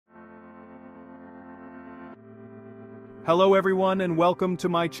Hello everyone and welcome to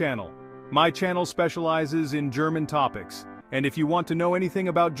my channel. My channel specializes in German topics, and if you want to know anything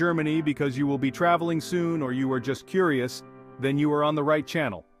about Germany because you will be traveling soon or you are just curious, then you are on the right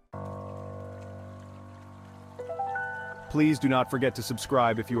channel. Please do not forget to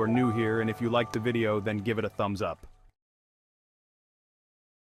subscribe if you are new here, and if you liked the video then give it a thumbs up.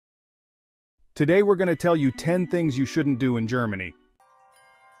 Today we're going to tell you 10 things you shouldn't do in Germany.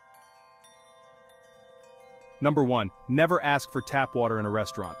 Number 1. Never ask for tap water in a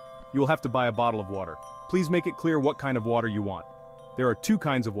restaurant. You will have to buy a bottle of water. Please make it clear what kind of water you want. There are two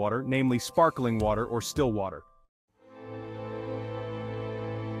kinds of water, namely sparkling water or still water.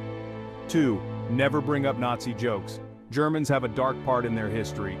 2. Never bring up Nazi jokes. Germans have a dark part in their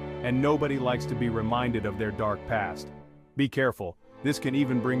history, and nobody likes to be reminded of their dark past. Be careful, this can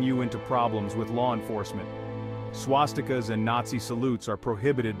even bring you into problems with law enforcement. Swastikas and Nazi salutes are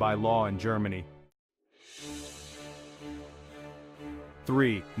prohibited by law in Germany.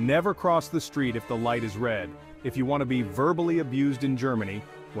 3. Never cross the street if the light is red. If you want to be verbally abused in Germany,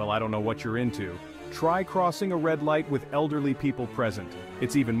 well, I don't know what you're into, try crossing a red light with elderly people present.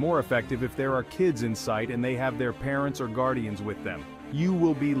 It's even more effective if there are kids in sight and they have their parents or guardians with them. You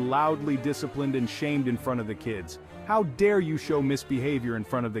will be loudly disciplined and shamed in front of the kids. How dare you show misbehavior in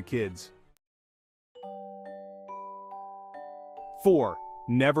front of the kids? 4.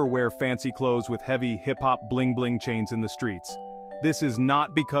 Never wear fancy clothes with heavy hip-hop bling-bling chains in the streets. This is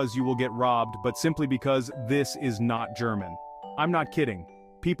not because you will get robbed, but simply because this is not German. I'm not kidding.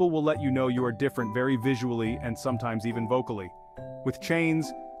 People will let you know you are different very visually and sometimes even vocally. With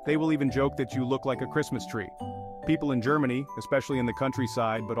chains, they will even joke that you look like a Christmas tree. People in Germany, especially in the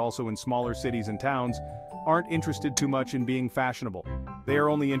countryside but also in smaller cities and towns, aren't interested too much in being fashionable. They are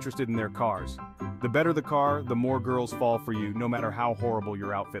only interested in their cars. The better the car, the more girls fall for you, no matter how horrible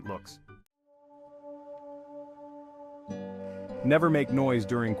your outfit looks. Never make noise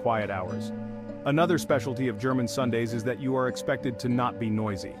during quiet hours. Another specialty of German Sundays is that you are expected to not be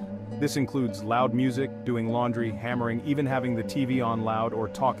noisy. This includes loud music, doing laundry, hammering, even having the TV on loud or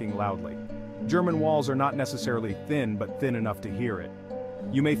talking loudly. German walls are not necessarily thin, but thin enough to hear it.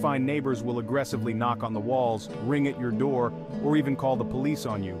 You may find neighbors will aggressively knock on the walls, ring at your door, or even call the police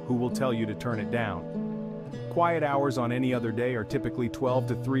on you, who will tell you to turn it down. Quiet hours on any other day are typically 12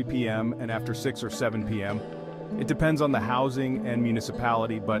 to 3 p.m. and after 6 or 7 p.m. It depends on the housing and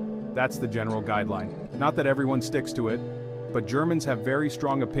municipality, but that's the general guideline. Not that everyone sticks to it, but Germans have very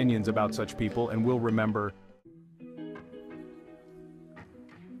strong opinions about such people and will remember.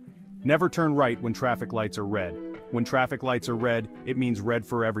 Never turn right when traffic lights are red. When traffic lights are red, it means red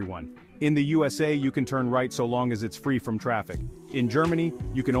for everyone. In the USA, you can turn right so long as it's free from traffic. In Germany,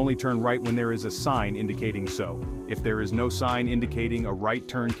 you can only turn right when there is a sign indicating so. If there is no sign indicating a right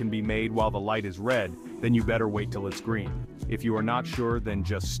turn can be made while the light is red, then you better wait till it's green. If you are not sure, then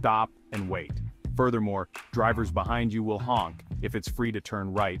just stop and wait. Furthermore, drivers behind you will honk if it's free to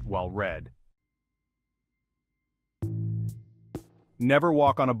turn right while red. Never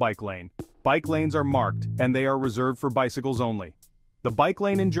walk on a bike lane. Bike lanes are marked, and they are reserved for bicycles only. The bike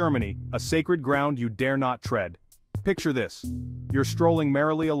lane in Germany, a sacred ground you dare not tread. Picture this. You're strolling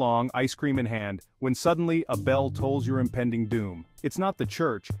merrily along, ice cream in hand, when suddenly a bell tolls your impending doom. It's not the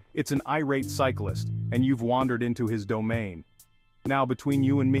church, it's an irate cyclist, and you've wandered into his domain. Now between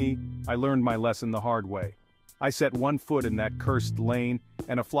you and me, I learned my lesson the hard way. I set one foot in that cursed lane,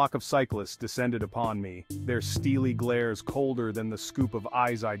 and a flock of cyclists descended upon me, their steely glares colder than the scoop of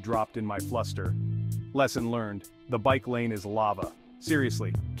eyes I dropped in my fluster. Lesson learned, the bike lane is lava.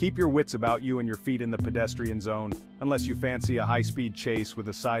 Seriously, keep your wits about you and your feet in the pedestrian zone, unless you fancy a high-speed chase with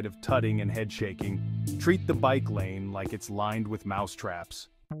a side of tutting and head shaking. Treat the bike lane like it's lined with mousetraps.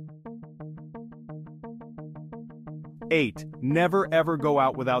 8. Never ever go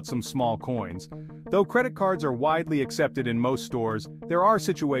out without some small coins. Though credit cards are widely accepted in most stores, there are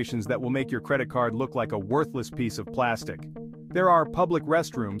situations that will make your credit card look like a worthless piece of plastic. There are public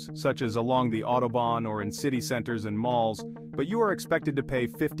restrooms, such as along the Autobahn or in city centers and malls, but you are expected to pay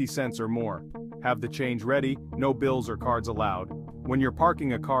 50 cents or more. Have the change ready, no bills or cards allowed. When you're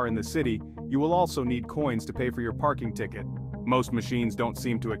parking a car in the city, you will also need coins to pay for your parking ticket. Most machines don't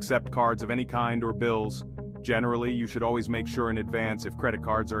seem to accept cards of any kind or bills. Generally, you should always make sure in advance if credit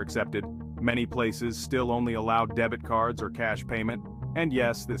cards are accepted. Many places still only allow debit cards or cash payment. And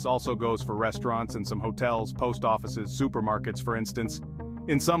yes, this also goes for restaurants and some hotels, post offices, supermarkets for instance.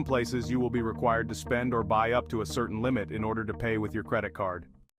 In some places you will be required to spend or buy up to a certain limit in order to pay with your credit card.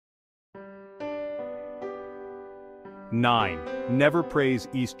 9. Never praise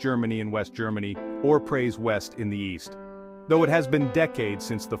East Germany in West Germany, or praise West in the East. Though it has been decades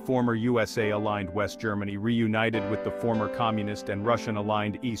since the former USA-aligned West Germany reunited with the former Communist and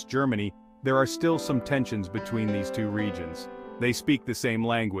Russian-aligned East Germany, there are still some tensions between these two regions. They speak the same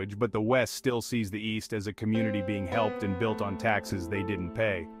language, but the West still sees the East as a community being helped and built on taxes they didn't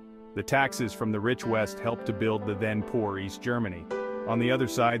pay. The taxes from the rich West helped to build the then poor East Germany. On the other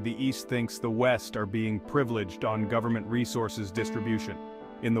side, the East thinks the West are being privileged on government resources distribution.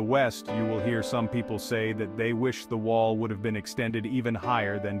 In the West, you will hear some people say that they wish the wall would have been extended even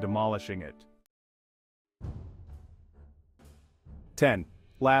higher than demolishing it. 10.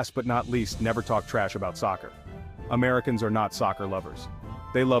 Last but not least, never talk trash about soccer. Americans are not soccer lovers.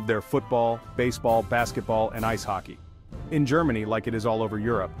 They love their football, baseball, basketball, and ice hockey. In Germany, like it is all over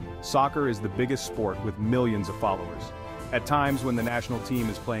Europe, soccer is the biggest sport with millions of followers. At times when the national team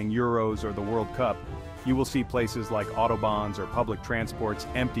is playing Euros or the World Cup, you will see places like autobahns or public transports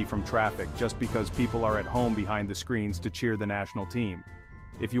empty from traffic just because people are at home behind the screens to cheer the national team.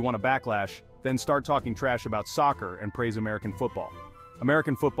 If you want a backlash, then start talking trash about soccer and praise American football.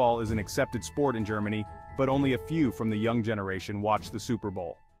 American football is an accepted sport in Germany, but only a few from the young generation watch the Super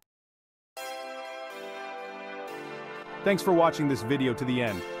Bowl. Thanks for watching this video to the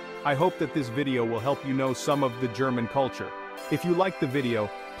end. I hope that this video will help you know some of the German culture. If you liked the video,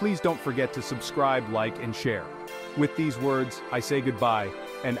 please don't forget to subscribe, like, and share. With these words, I say goodbye,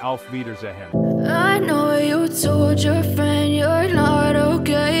 and auf Wiedersehen. I know you told your friend you're not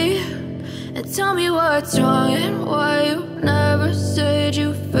okay, and tell me what's wrong and why you never said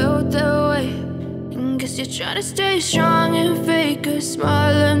you felt that way. And guess you're trying to stay strong and fake a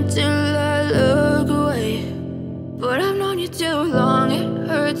smile until I look away. But I've known you too long, it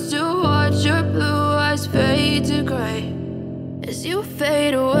hurts to watch your blue eyes fade to gray as you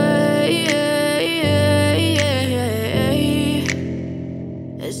fade away,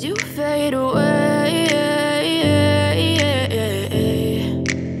 as you fade away.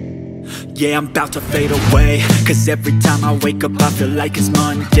 Yeah, I'm about to fade away, cause every time I wake up I feel like it's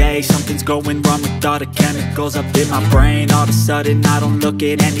Monday. Something's going wrong with all the chemicals up in my brain. All of a sudden I don't look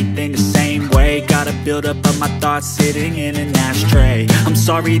at anything the same way. Got a build up of my thoughts sitting in an ashtray. I'm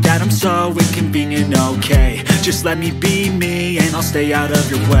sorry that I'm so inconvenient, okay. Just let me be me and I'll stay out of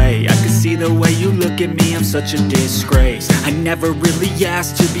your way. I can see the way you look at me, I'm such a disgrace. I never really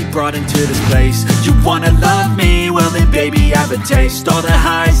asked to be brought into this place. You wanna love me? Well then baby have a taste. All the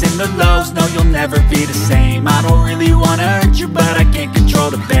highs and the lows, no you'll never be the same. I don't really wanna hurt you, but I can't control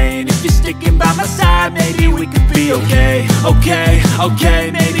the pain. If you're sticking by my side, maybe we could be okay.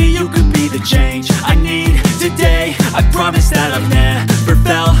 Okay, maybe you could be the change I need today. I promise that I've never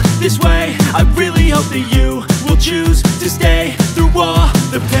felt this way. I really hope that you will choose to stay through all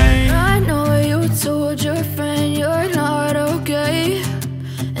the pain. I know you told your friend you're not okay,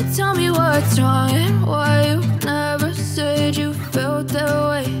 and tell me what's wrong and why you never said you felt that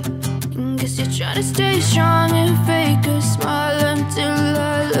way. And guess you're trying to stay strong and fake a smile until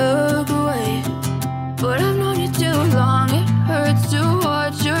I look away. But I've known you too long, it hurts to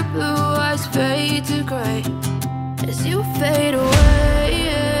watch your blue eyes fade to gray as you fade away,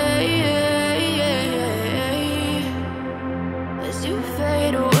 as you fade